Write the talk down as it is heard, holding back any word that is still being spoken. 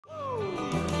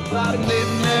Lot of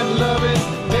living and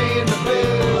loving, paying the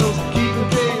bills, keeping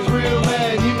things real,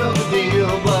 man, you know the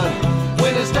deal. But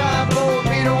when it's time for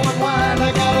me to unwind,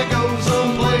 I gotta go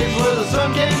someplace where the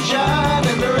sun can shine.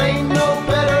 And there ain't no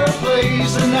better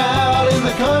place than out in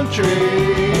the country.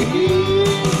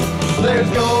 There's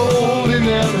gold in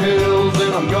them hills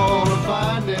and I'm gonna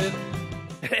find it.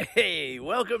 Hey,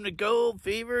 welcome to Gold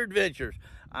Fever Adventures.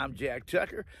 I'm Jack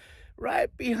Tucker.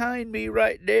 Right behind me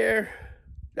right there,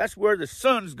 that's where the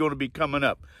sun's going to be coming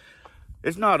up.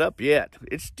 It's not up yet.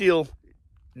 It's still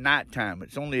nighttime.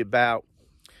 It's only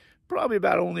probably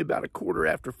only about a quarter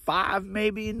after 5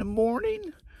 maybe in the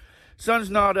morning. Sun's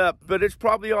not up, but it's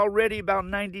probably already about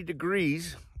 90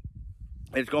 degrees.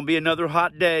 It's going to be another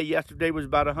hot day. Yesterday was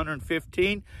about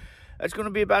 115. That's going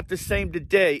to be about the same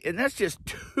today, and that's just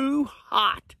too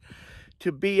hot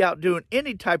to be out doing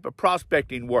any type of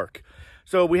prospecting work.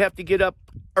 So we have to get up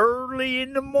early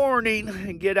in the morning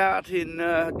and get out and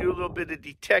do a little bit of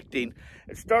detecting.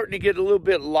 It's starting to get a little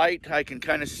bit light. I can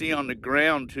kind of see on the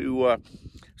ground to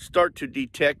start to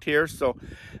detect here. So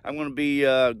I'm going to be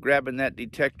grabbing that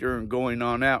detector and going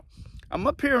on out. I'm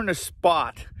up here in a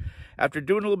spot. After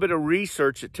doing a little bit of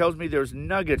research, it tells me there's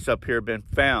nuggets up here been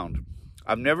found.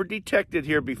 I've never detected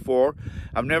here before.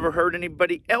 I've never heard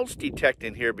anybody else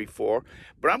detecting here before.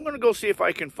 But I'm going to go see if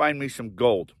I can find me some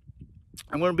gold.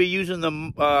 I'm going to be using the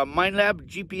MineLab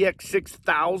GPX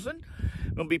 6000.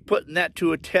 I'm going to be putting that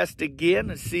to a test again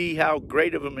and see how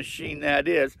great of a machine that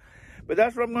is. But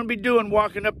that's what I'm going to be doing,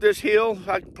 walking up this hill.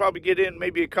 I can probably get in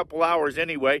maybe a couple hours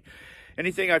anyway.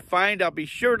 Anything I find, I'll be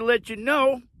sure to let you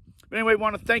know. But anyway, I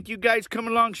want to thank you guys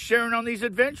coming along, sharing on these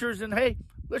adventures. And hey,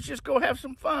 let's just go have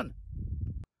some fun.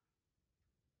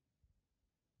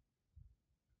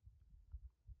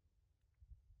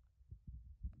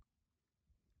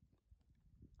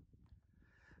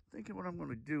 Thinking what I'm going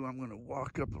to do, I'm going to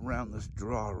walk up around this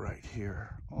draw right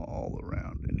here, all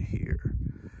around in here.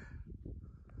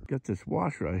 Got this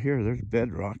wash right here. There's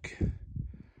bedrock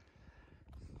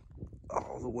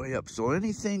all the way up. So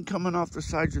anything coming off the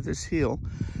sides of this hill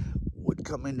would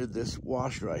come into this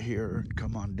wash right here and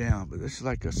come on down. But this is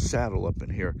like a saddle up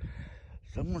in here.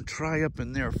 So I'm going to try up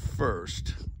in there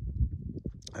first.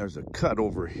 There's a cut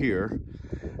over here.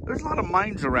 There's a lot of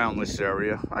mines around this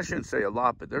area. I shouldn't say a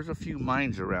lot, but there's a few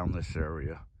mines around this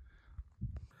area.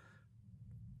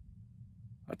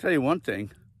 I'll tell you one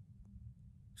thing.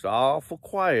 It's awful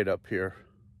quiet up here.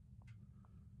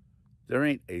 There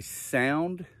ain't a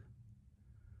sound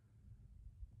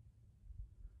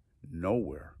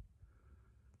nowhere.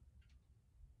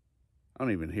 I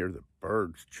don't even hear the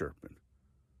birds chirping.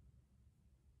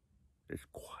 It's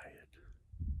quiet.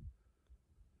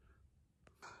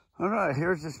 All right,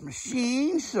 here's this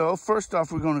machine. So first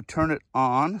off, we're going to turn it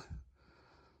on.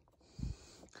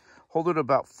 Hold it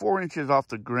about 4 inches off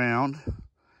the ground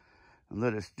and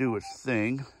let it do its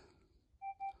thing.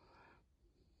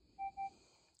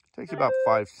 Takes about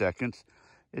 5 seconds.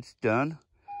 It's done.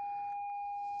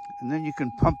 And then you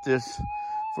can pump this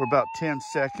for about 10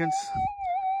 seconds.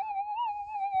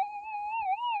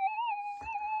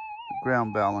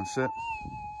 Ground balance it.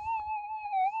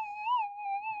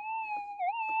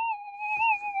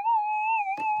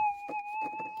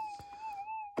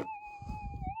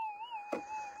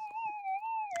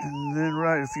 And then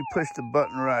if you push the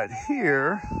button right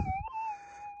here,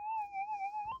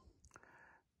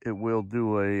 it will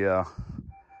do a,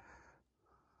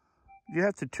 you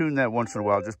have to tune that once in a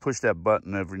while. Just push that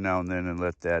button every now and then and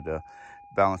let that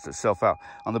balance itself out.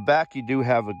 On the back, you do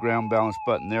have a ground balance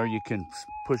button there. You can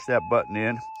push that button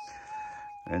in,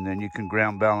 and then you can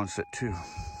ground balance it too.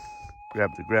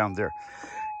 Grab the ground there.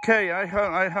 Okay,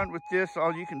 I hunt with this.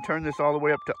 You can turn this all the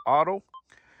way up to auto.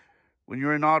 When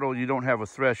you're in auto, you don't have a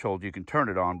threshold. You can turn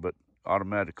it on, but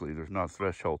automatically there's not a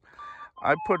threshold.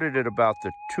 I put it at about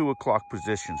the 2 o'clock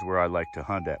positions where I like to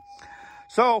hunt at.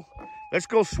 So let's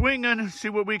go swinging and see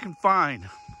what we can find.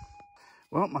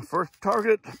 Well, my first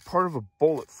target, part of a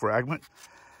bullet fragment.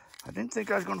 I didn't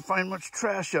think I was going to find much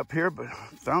trash up here, but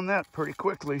found that pretty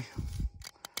quickly.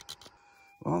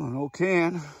 Well, an old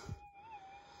can.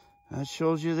 That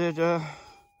shows you that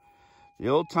the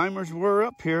old timers were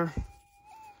up here.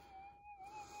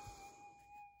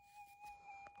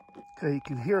 Okay, you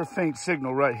can hear a faint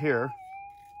signal right here.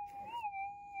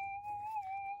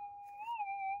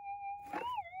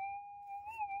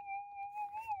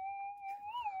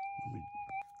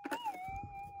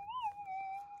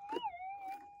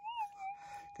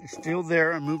 It's still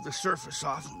there. I moved the surface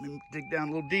off. Let me dig down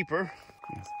a little deeper.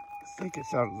 I think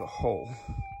it's out of the hole.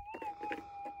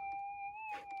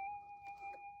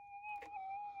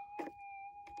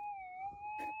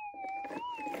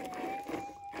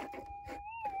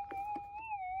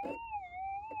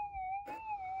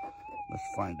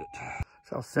 Let's find it. That's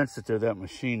how sensitive that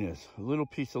machine is. A little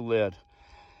piece of lead.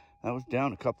 That was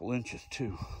down a couple inches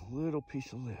too. A little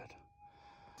piece of lead.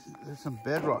 There's some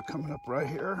bedrock coming up right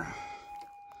here.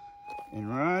 And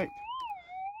right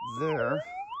there,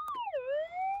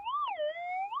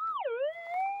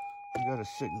 I got a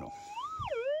signal.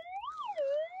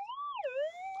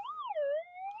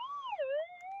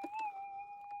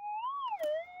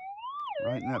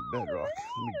 Right in that bedrock.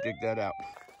 Let me dig that out.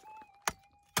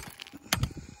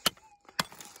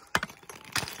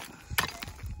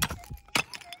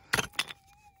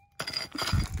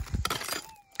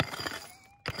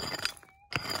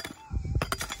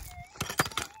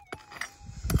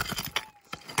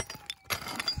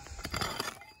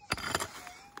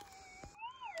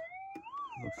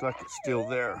 Looks like it's still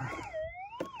there.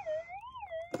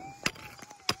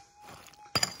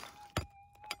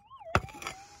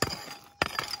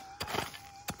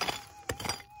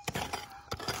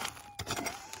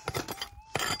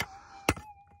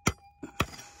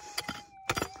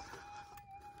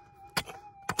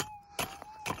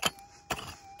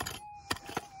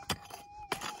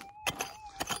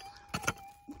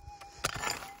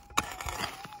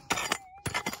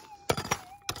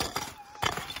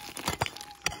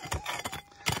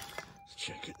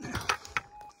 Check it now.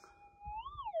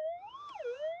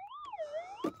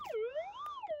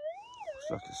 Looks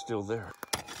like it's still there.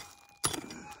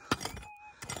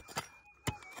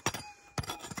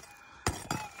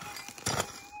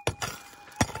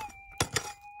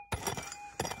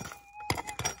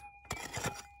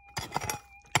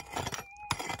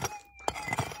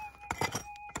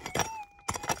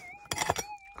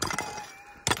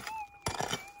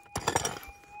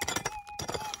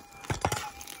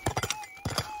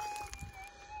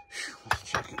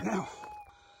 Check it now.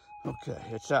 Okay,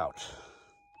 it's out.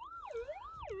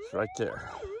 It's right there.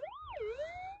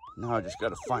 Now I just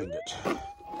gotta find it.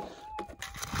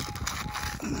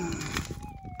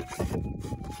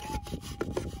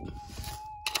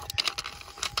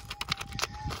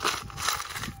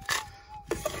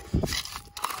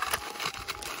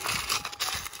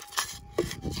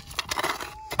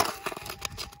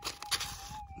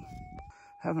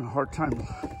 Having a hard time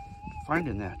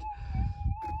finding that.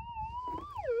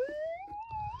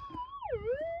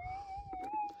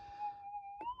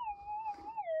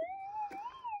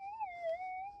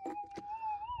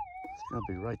 It's gonna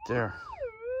be right there.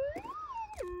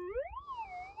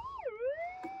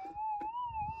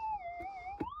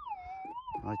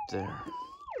 Right there.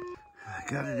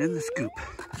 I got it in the scoop.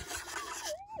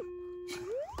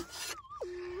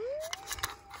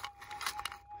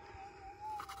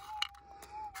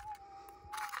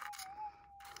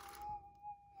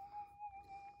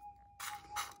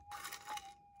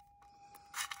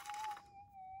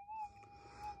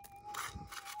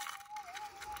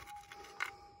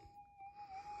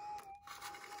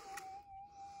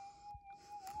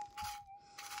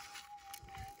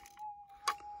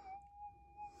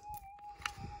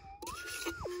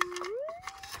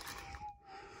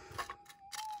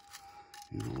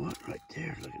 You know what? Right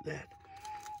there. Look at that.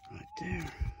 Right there.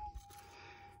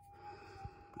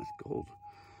 That's gold.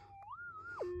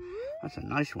 That's a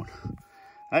nice one.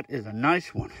 That is a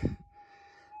nice one.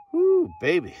 Woo,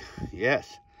 baby.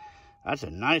 Yes. That's a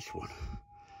nice one.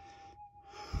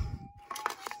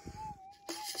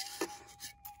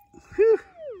 Whew.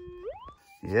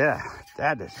 Yeah,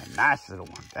 that is a nice little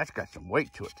one. That's got some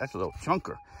weight to it. That's a little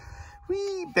chunker.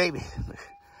 Wee, baby.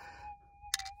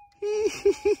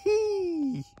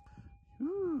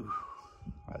 Ooh,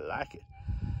 I like it.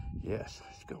 Yes,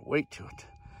 it's got weight to it.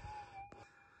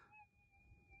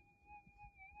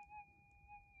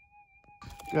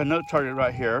 Got another target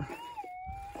right here.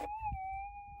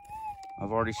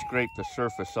 I've already scraped the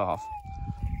surface off.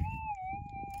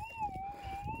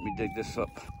 Let me dig this up.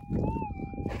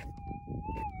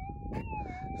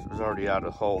 This was already out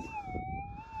of the hole.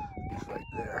 It's right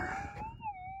there.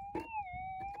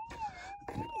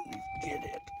 Let me get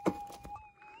it.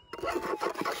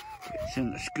 It's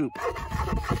in the scoop.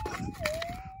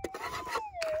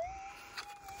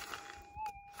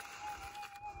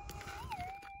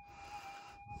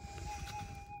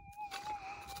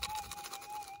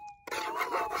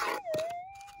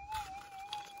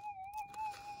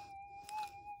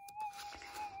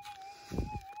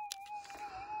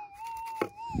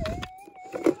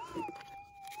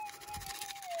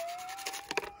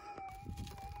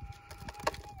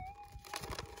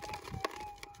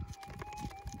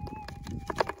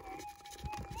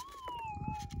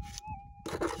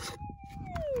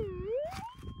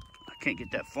 Can't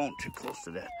get that phone too close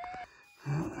to that.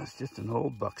 That's just an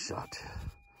old buckshot.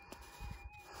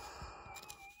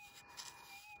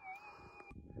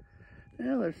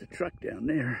 Well, there's the truck down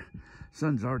there.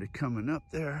 Sun's already coming up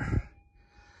there.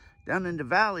 Down in the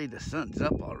valley, the sun's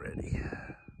up already.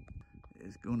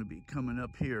 It's going to be coming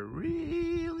up here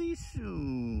really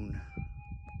soon.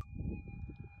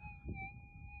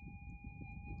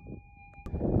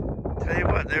 Tell you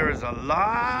what, there is a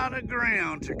lot of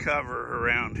ground to cover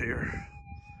around here.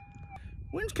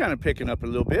 Wind's kind of picking up a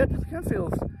little bit. Kind of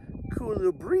feels cool,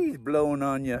 little breeze blowing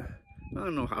on you. I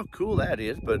don't know how cool that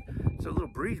is, but it's a little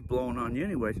breeze blowing on you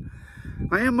anyways.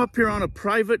 I am up here on a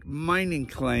private mining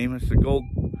claim. It's the Gold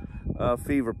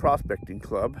Fever Prospecting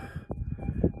Club.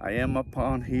 I am up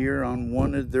on here on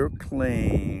one of their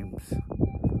claims.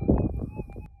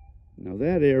 Now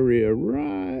that area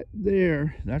right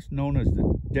there, that's known as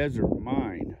the Desert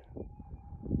Mine.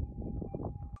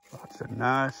 Lots of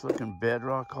nice looking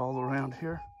bedrock all around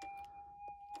here.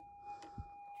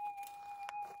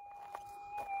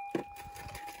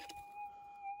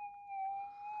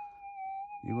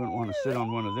 You wouldn't want to sit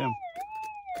on one of them.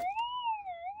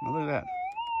 Now look at that.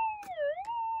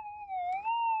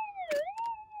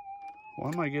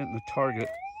 Why am I getting the target?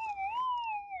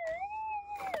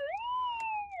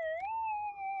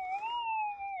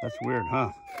 That's weird,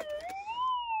 huh?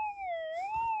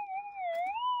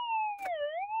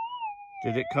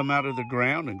 Did it come out of the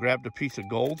ground and grabbed a piece of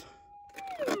gold?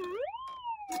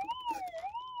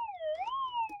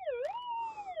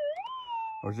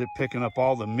 Or is it picking up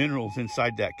all the minerals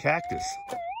inside that cactus?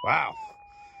 Wow,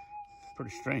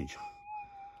 pretty strange.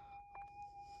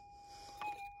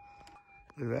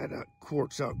 Look at that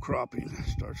quartz outcropping.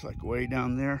 Starts like way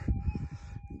down there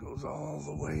and goes all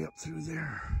the way up through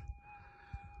there.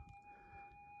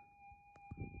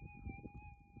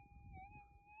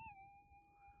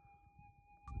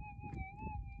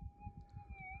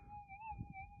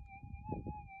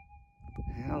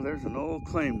 Yeah, there's an old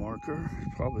clay marker,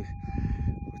 probably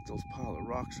with those pile of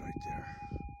rocks right there.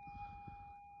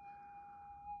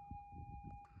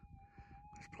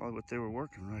 That's probably what they were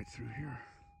working right through here.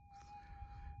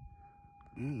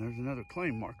 And there's another clay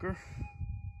marker.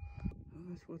 Well,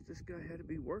 that's what this guy had to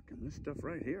be working, this stuff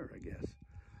right here, I guess.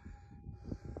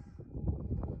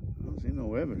 I don't see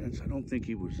no evidence. I don't think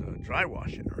he was dry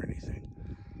washing or anything.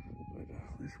 But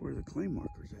this is where the clay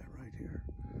marker's at right here.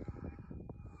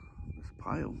 This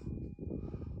pile.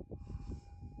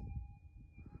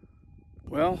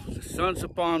 Well, the sun's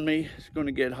upon me. It's going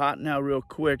to get hot now real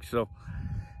quick, so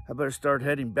I better start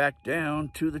heading back down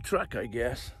to the truck, I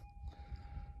guess.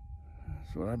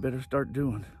 That's what I better start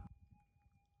doing.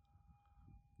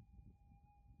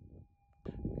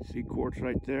 See quartz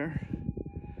right there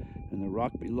and the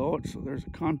rock below it, so there's a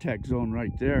contact zone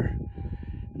right there.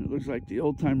 And it looks like the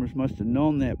old timers must have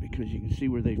known that, because you can see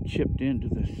where they've chipped into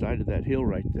the side of that hill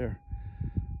right there.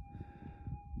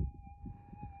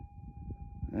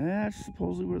 That's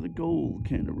supposedly where the gold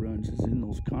kind of runs, is in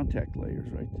those contact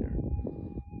layers right there.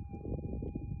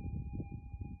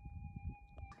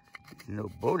 No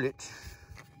bullet.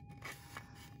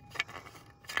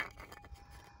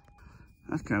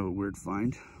 That's kind of a weird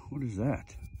find. What is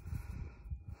that?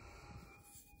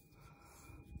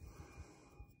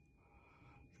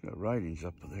 It's got writings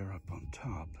up there, up on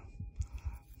top.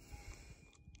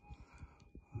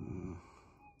 I'll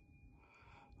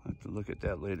have to look at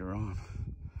that later on.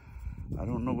 I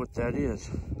don't know what that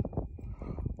is.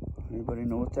 Anybody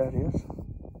know what that is?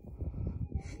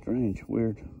 Strange,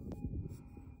 weird.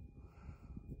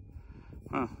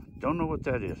 Huh, don't know what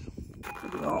that is.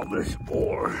 Look at all this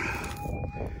ore.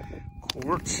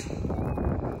 Quartz.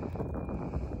 I'm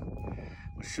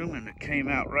assuming it came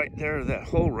out right there, that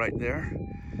hole right there.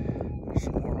 There's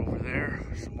some more over there.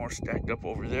 There's some more stacked up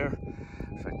over there.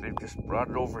 Looks like they've just brought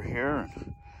it over here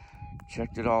and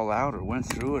checked it all out, or went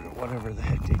through it, or whatever the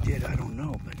heck they did. I don't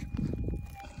know, but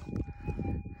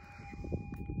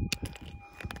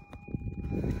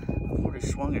I would have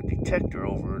swung a detector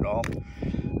over it all.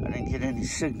 I didn't get any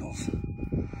signals.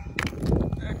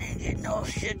 I didn't get no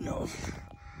signals.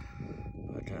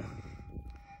 But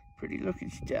pretty looking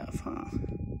stuff, huh?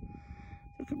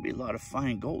 There could be a lot of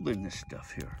fine gold in this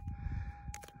stuff here.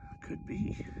 Could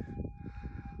be.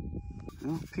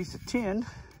 Well, a piece of tin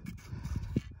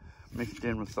mixed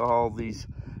in with all these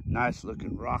nice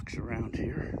looking rocks around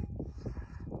here.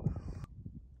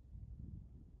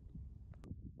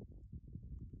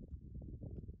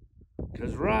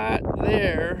 Because right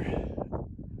there,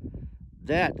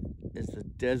 that is the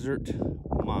Desert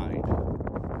Mine.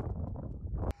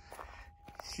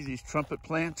 See these trumpet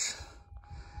plants?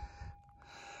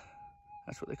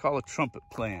 That's what they call a trumpet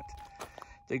plant.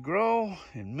 They grow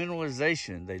in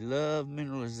mineralization. They love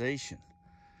mineralization.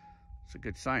 It's a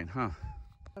good sign, huh?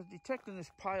 I was detecting this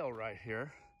pile right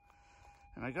here.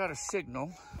 And I got a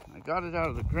signal. I got it out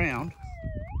of the ground.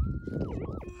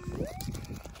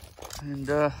 And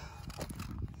it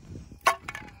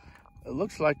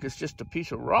looks like it's just a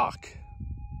piece of rock.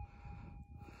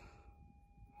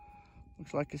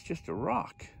 Looks like it's just a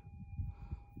rock.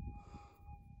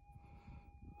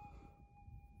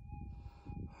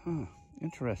 Huh,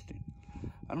 interesting.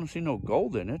 I don't see no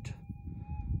gold in it.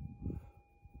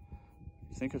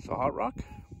 You think it's a hot rock?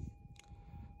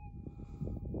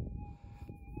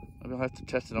 Maybe I'll have to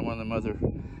test it on one of them other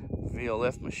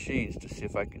VLF machines to see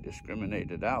if I can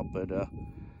discriminate it out, but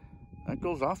that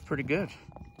goes off pretty good.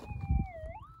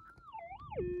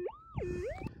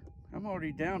 I'm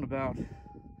already down about,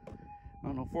 I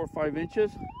don't know, 4 or 5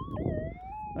 inches.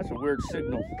 That's a weird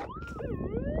signal.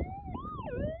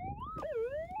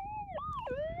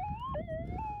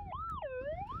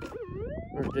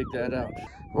 Better dig that out.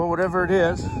 Well, whatever it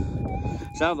is,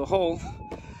 it's out of the hole.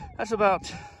 That's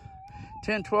about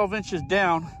 10, 12 inches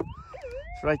down.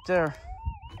 It's right there.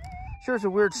 Sure, it's a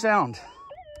weird sound.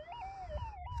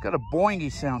 It's got a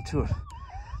boingy sound to it.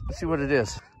 Let's see what it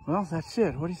is. Well, that's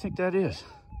it. What do you think that is?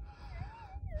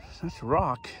 That's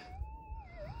rock.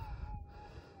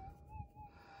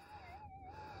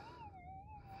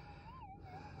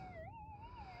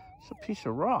 It's a piece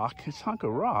of rock. It's a hunk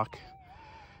of rock.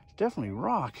 It's definitely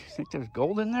rock. You think there's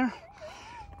gold in there?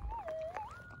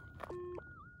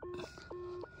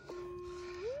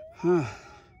 Huh.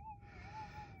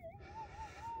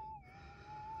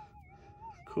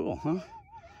 Cool, huh?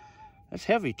 That's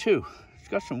heavy too. It's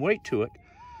got some weight to it.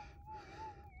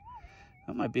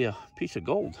 That might be a piece of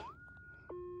gold.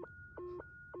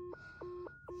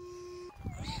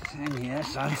 And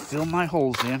yes, I fill my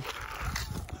holes in.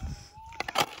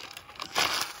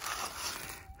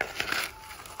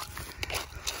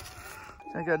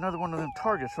 I got another one of them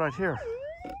targets right here.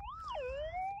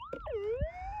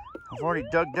 I've already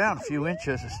dug down a few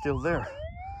inches. It's still there.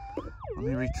 Let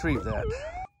me retrieve that.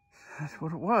 That's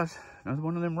what it was. Another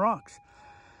one of them rocks.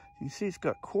 You can see it's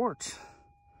got quartz.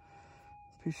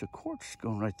 A piece of quartz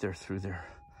going right there through there.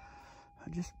 I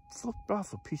just flipped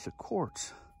off a piece of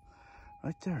quartz.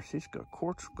 Right there. See, it's got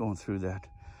quartz going through that.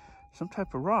 Some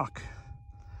type of rock.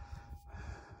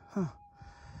 Huh.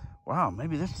 Wow,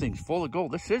 maybe this thing's full of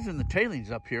gold. This is in the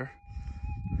tailings up here.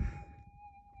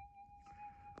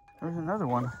 There's another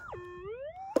one.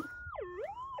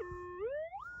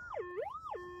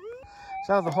 It's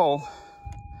out of the hole.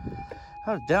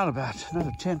 I was down about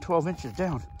another 10, 12 inches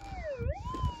down.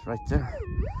 Right there.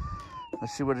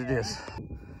 Let's see what it is.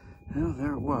 Well,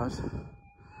 there it was.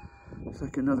 It's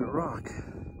like another rock.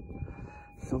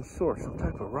 Some sort, some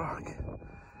type of rock.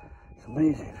 It's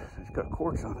amazing. It's got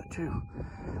quartz on it too.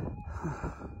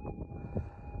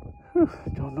 Whew,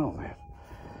 don't know, man.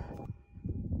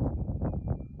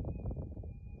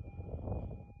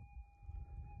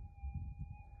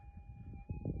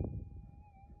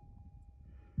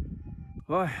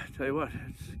 Well, I tell you what,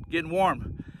 it's getting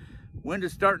warm. Wind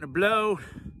is starting to blow,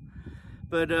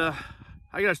 but I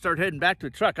gotta start heading back to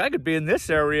the truck. I could be in this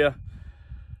area,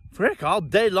 frick, all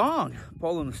day long,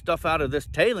 pulling the stuff out of this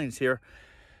tailings here.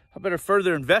 I better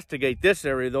further investigate this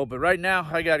area though, but right now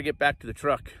I gotta get back to the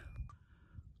truck.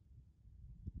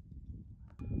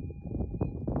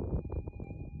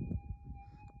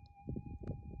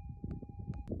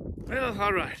 Well,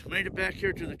 all right, made it back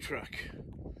here to the truck.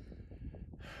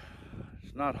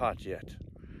 It's not hot yet.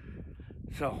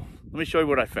 So, let me show you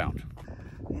what I found.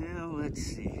 Yeah, let's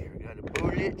see here. Got a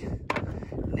bullet,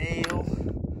 nail,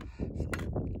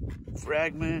 some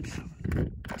fragments,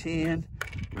 tin,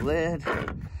 lead.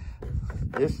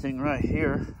 This thing right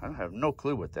here, I have no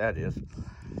clue what that is.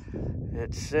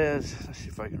 It says, let's see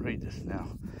if I can read this now.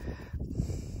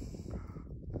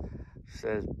 It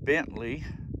says Bentley,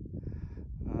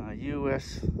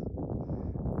 USA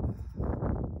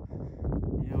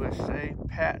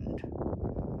patent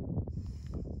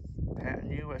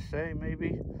USA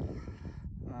maybe,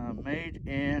 made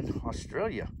in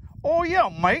Australia. Oh yeah,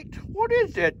 mate, what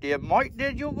is that there, mate?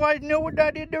 Did you guys know what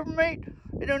that is there, mate?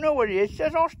 I don't know what it is. It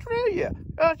says Australia.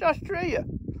 That's Australia.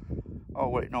 Oh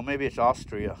wait, no, maybe it's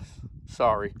Austria.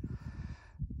 Sorry,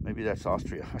 maybe that's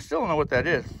Austria. I still don't know what that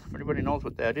is. If anybody knows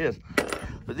what that is,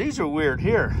 but these are weird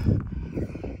here.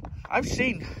 I've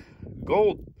seen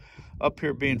gold up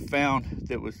here being found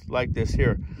that was like this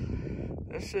here.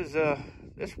 This is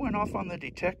this went off on the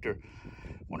detector.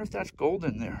 Wonder if that's gold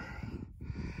in there.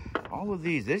 All of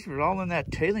these were all in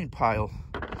that tailing pile.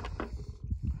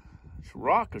 It's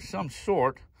rock of some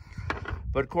sort,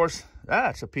 but of course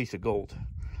that's a piece of gold.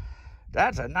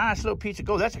 That's a nice little piece of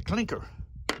gold. That's a clinker.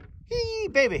 Hee,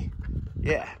 baby.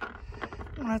 Yeah.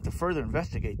 I'm gonna have to further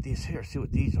investigate these here, see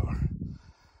what these are.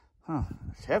 Huh,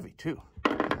 it's heavy too.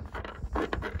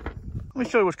 Let me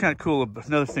show you what's kind of cool.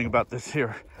 Another thing about this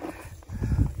here.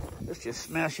 This just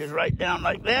smashes right down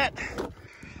like that.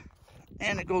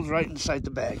 And it goes right inside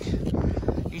the bag.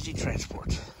 Easy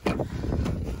transport.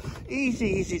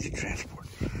 Easy to transport.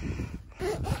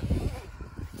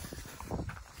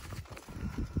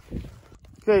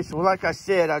 Okay, so like I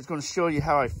said, I was going to show you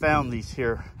how I found these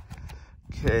here.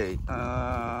 Okay,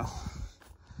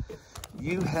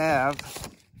 you have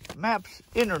maps,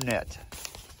 internet.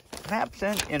 Maps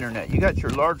and internet. You got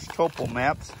your large topo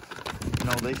maps. You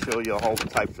know, they show you all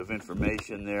types of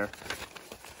information there.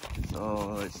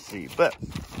 So let's see. But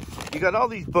you got all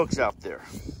these books out there.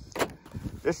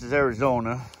 This is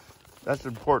Arizona. That's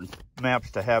important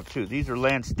maps to have too. These are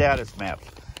land status maps.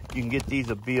 You can get these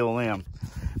at BLM.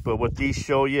 But what these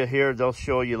show you here, they'll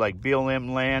show you like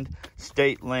BLM land,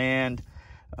 state land,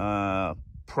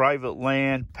 private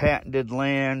land, patented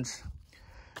lands,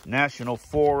 national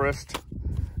forest.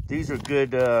 These are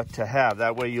good to have.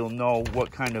 That way you'll know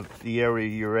what kind of the area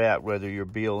you're at, whether you're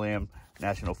BLM,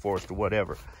 national forest, or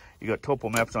whatever. You got topo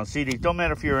maps on CDs. Don't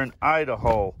matter if you're in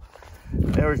Idaho,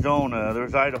 Arizona,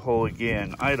 there's Idaho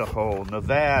again, Idaho,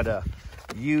 Nevada,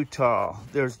 Utah.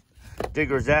 There's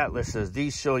Digger's Atlases.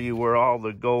 These show you where all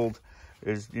the gold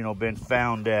is, you know, been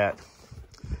found at.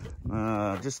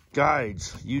 Just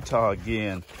guides. Utah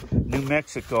again, New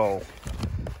Mexico.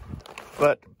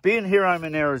 But being here, I'm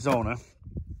in Arizona.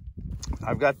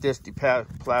 I've got this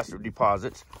placer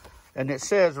deposits, and it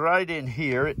says right in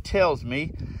here, it tells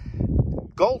me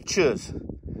gulches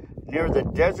near the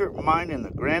desert mine in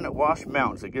the Granite Wash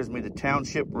Mountains. It gives me the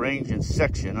township, range, and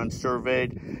section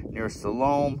unsurveyed near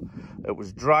Salome. It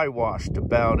was dry washed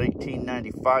about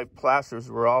 1895. Placers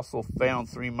were also found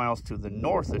 3 miles to the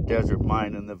north of desert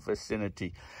mine in the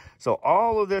vicinity. So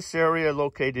all of this area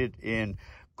located in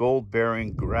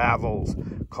gold-bearing gravels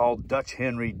called Dutch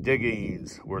Henry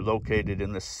diggings were located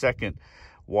in the second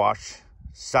wash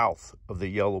south of the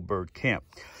Yellowbird camp.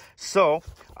 So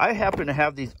I happen to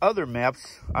have these other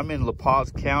maps. I'm in La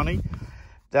Paz County.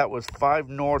 That was 5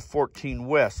 north, 14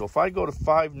 west. So if I go to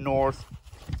 5 north,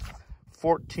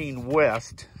 14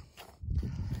 west,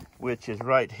 which is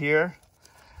right here,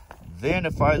 then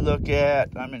if I look at,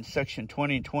 I'm in section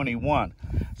 20 and 21.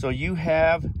 So you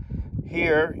have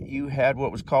here, you had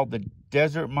what was called the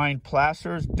desert mine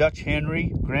placers, Dutch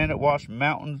Henry, Granite Wash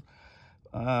Mountain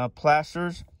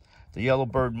placers, the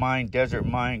Yellowbird mine, desert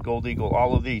mine, Gold Eagle,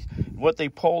 all of these. What they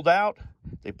pulled out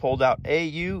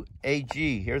AU,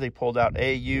 AG. Here they pulled out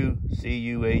AU,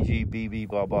 CU, AG, BB,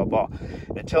 blah, blah, blah.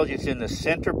 It tells you it's in the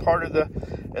center part of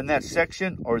in that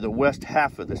section or the west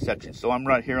half of the section. So I'm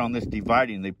right here on this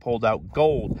dividing. They pulled out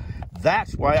gold.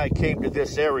 That's why I came to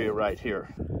this area right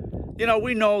here. You know,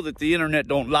 we know that the internet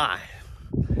don't lie.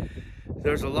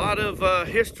 There's a lot of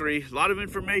history, a lot of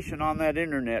information on that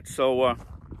internet. So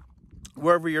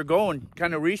wherever you're going,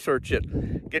 kind of research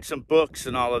it. Get some books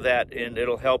and all of that, and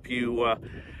it'll help you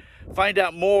find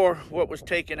out more what was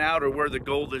taken out or where the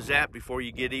gold is at before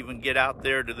you even get out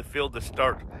there to the field to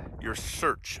start your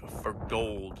search for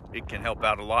gold. It can help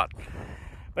out a lot.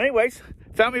 But anyways,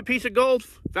 found me a piece of gold,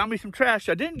 found me some trash.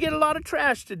 I didn't get a lot of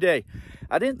trash today.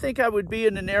 I didn't think I would be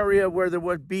in an area where there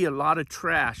would be a lot of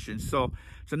trash. And so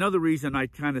it's another reason I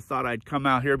kind of thought I'd come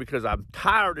out here, because I'm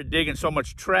tired of digging so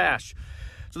much trash.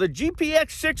 So the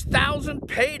GPX 6000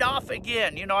 paid off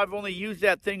again. You know, I've only used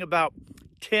that thing about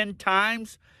 10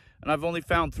 times, and I've only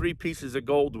found 3 pieces of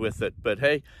gold with it. But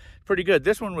hey, pretty good.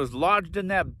 This one was lodged in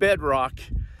that bedrock,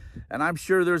 and I'm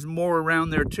sure there's more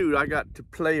around there too. I got to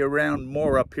play around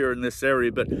more up here in this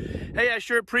area. But hey, I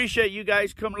sure appreciate you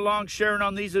guys coming along, sharing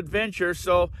on these adventures.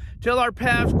 So till our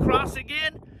paths cross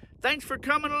again, thanks for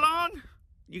coming along.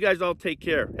 You guys all take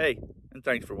care. Hey, and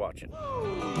thanks for watching.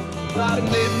 A lot of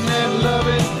living and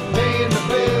loving, paying the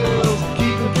bills,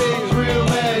 keeping things